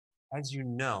as you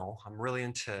know, I'm really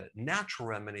into natural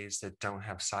remedies that don't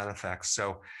have side effects.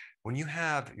 So when you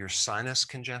have your sinus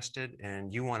congested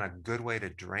and you want a good way to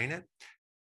drain it,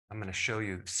 I'm going to show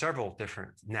you several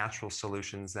different natural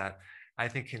solutions that I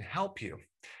think can help you.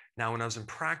 Now, when I was in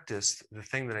practice, the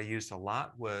thing that I used a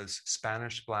lot was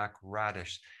Spanish black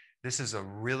radish. This is a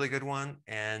really good one,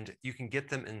 and you can get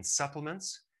them in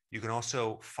supplements. You can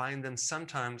also find them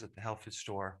sometimes at the health food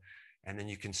store, and then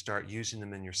you can start using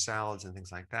them in your salads and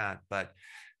things like that. But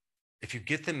if you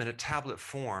get them in a tablet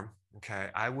form, okay,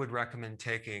 I would recommend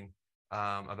taking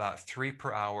about 3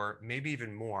 per hour, maybe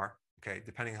even more, okay,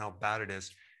 depending on how bad it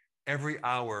is, every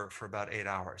hour for about 8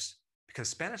 hours. Because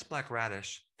Spanish black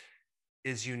radish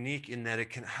is unique in that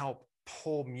it can help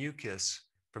pull mucus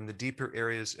from the deeper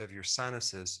areas of your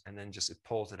sinuses, and then just it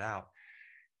pulls it out.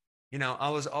 You know, I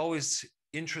was always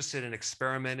interested in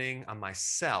experimenting on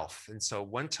myself. And so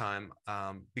one time,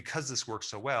 because this works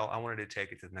so well, I wanted to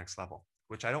take it to the next level,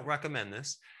 which I don't recommend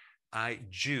this. I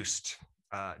juiced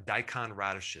daikon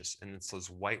radishes, and it's those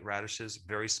white radishes,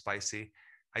 very spicy.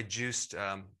 I juiced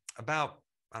about,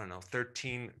 I don't know,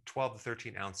 12 to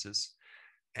 13 ounces.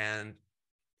 And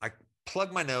I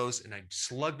plugged my nose and I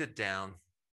slugged it down.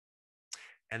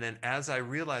 And then as I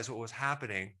realized what was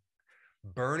happening,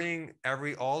 burning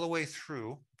all the way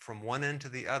through from one end to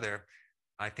the other,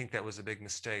 I think that was a big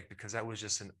mistake because that was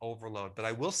just an overload. But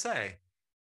I will say,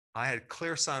 I had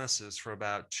clear sinuses for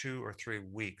about 2 or 3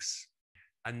 weeks.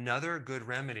 Another good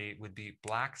remedy would be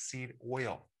black seed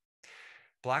oil.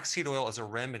 Black seed oil as a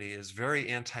remedy is very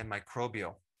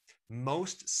antimicrobial.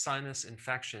 Most sinus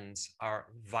infections are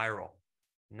viral,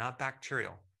 not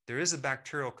bacterial. There is a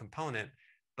bacterial component,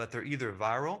 but they're either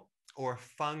viral or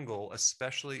fungal,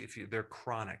 especially if they're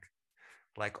chronic.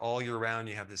 Like all year round,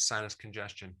 you have this sinus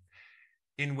congestion,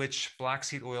 in which black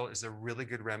seed oil is a really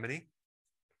good remedy.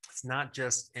 It's not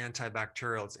just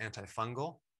antibacterial, it's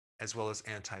antifungal, as well as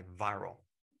antiviral,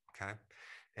 okay?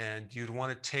 And you'd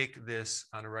want to take this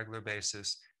on a regular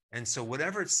basis. And so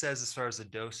whatever it says as far as the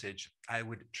dosage, I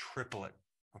would triple it,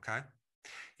 okay?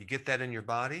 You get that in your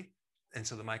body, and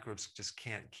so the microbes just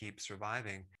can't keep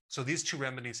surviving. So these two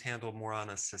remedies handle more on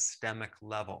a systemic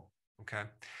level, okay?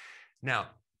 Now,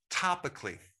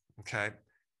 topically, okay?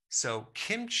 So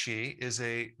kimchi is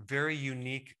a very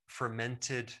unique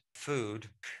fermented food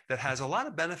that has a lot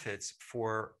of benefits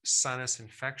for sinus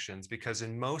infections, because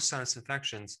in most sinus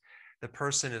infections, the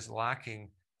person is lacking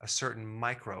a certain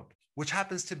microbe, which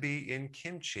happens to be in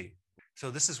kimchi.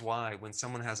 So this is why when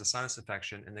someone has a sinus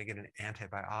infection and they get an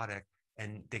antibiotic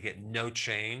and they get no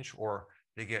change, or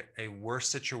they get a worse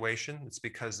situation, it's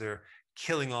because they're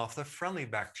killing off the friendly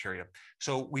bacteria.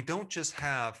 So we don't just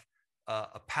have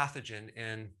a pathogen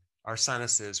in our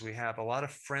sinuses. We have a lot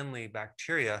of friendly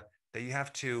bacteria that you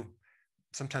have to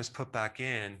sometimes put back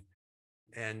in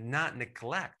and not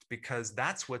neglect, because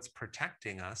that's what's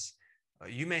protecting us.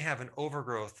 You may have an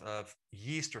overgrowth of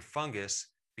yeast or fungus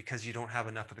because you don't have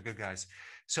enough of the good guys.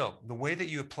 So the way that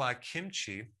you apply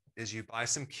kimchi is you buy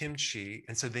some kimchi,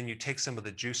 and so then you take some of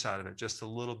the juice out of it, just a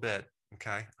little bit,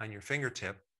 okay, on your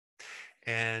fingertip,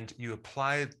 and you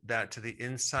apply that to the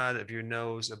inside of your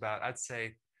nose about, I'd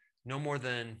say, no more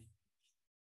than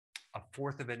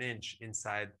 1/4 of an inch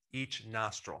inside each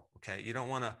nostril, okay? You don't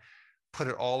want to put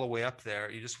it all the way up there.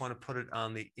 You just want to put it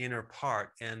on the inner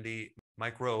part, and the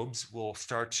microbes will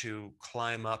start to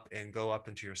climb up and go up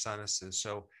into your sinuses.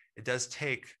 So it does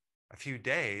take a few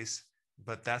days,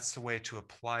 but that's the way to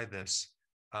apply this.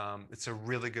 It's a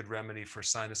really good remedy for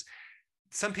sinus.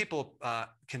 Some people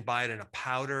can buy it in a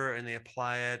powder and they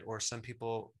apply it, or some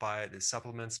people buy it as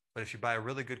supplements. But if you buy a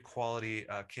really good quality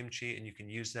kimchi and you can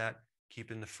use that, keep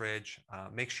it in the fridge.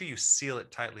 Make sure you seal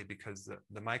it tightly, because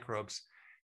the microbes,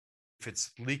 if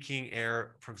it's leaking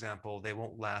air, for example, they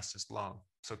won't last as long.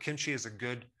 So kimchi is a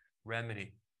good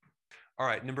remedy. All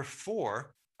right, number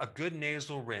 4, a good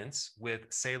nasal rinse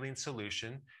with saline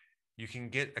solution. You can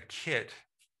get a kit,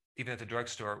 even at the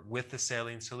drugstore, with the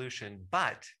saline solution,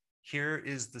 but here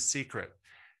is the secret.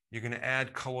 You're going to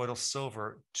add colloidal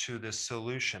silver to this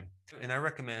solution. And I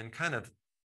recommend kind of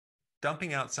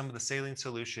dumping out some of the saline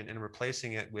solution and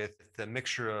replacing it with the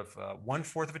mixture of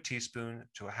 1/4 of a teaspoon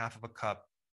to 1/2 of a cup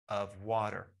of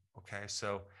water. Okay,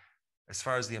 so as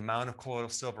far as the amount of colloidal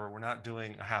silver, we're not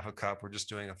doing 1/2 a cup, we're just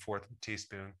doing 1/4 of a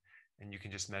teaspoon, and you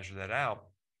can just measure that out.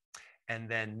 And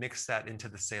then mix that into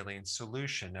the saline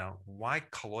solution. Now, why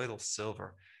colloidal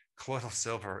silver? Colloidal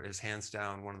silver is hands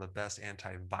down one of the best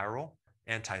antiviral,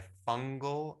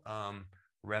 antifungal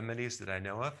remedies that I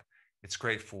know of. It's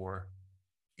great for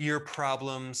ear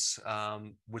problems,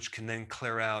 which can then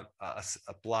clear out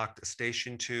a blocked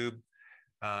eustachian tube.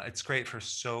 It's great for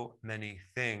so many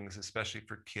things, especially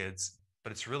for kids,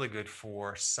 but it's really good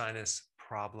for sinus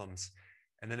problems.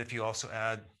 And then if you also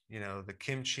add, the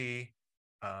kimchi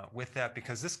with that,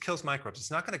 because this kills microbes.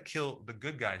 It's not going to kill the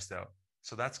good guys though.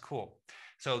 So that's cool.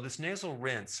 So this nasal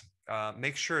rinse,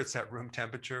 make sure it's at room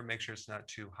temperature. Make sure it's not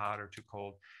too hot or too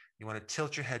cold. You want to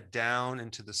tilt your head down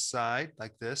into the side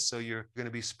like this. So you're going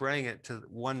to be spraying it to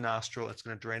one nostril. It's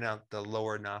going to drain out the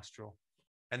lower nostril.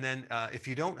 And then if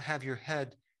you don't have your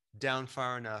head down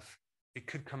far enough, it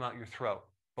could come out your throat.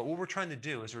 But what we're trying to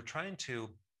do is we're trying to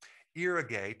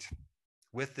irrigate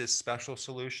with this special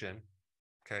solution,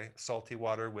 okay, salty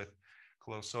water with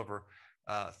colloidal silver,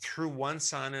 through one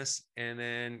sinus and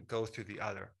then go through the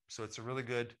other. So it's a really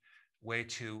good way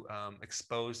to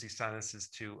expose these sinuses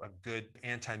to a good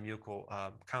anti-mucal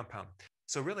compound.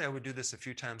 So really, I would do this a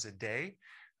few times a day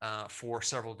for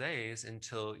several days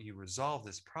until you resolve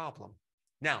this problem.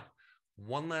 Now,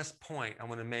 one last point I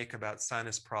want to make about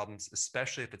sinus problems,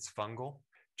 especially if it's fungal.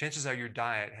 Chances are your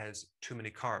diet has too many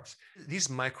carbs. These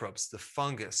microbes, the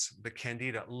fungus, the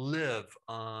candida, live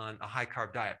on a high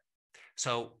carb diet.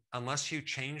 So unless you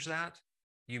change that,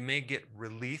 you may get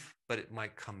relief, but it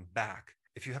might come back.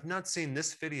 If you have not seen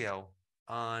this video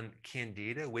on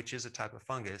candida, which is a type of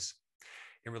fungus,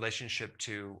 in relationship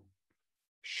to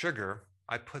sugar,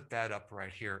 I put that up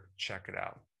right here. Check it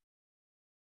out.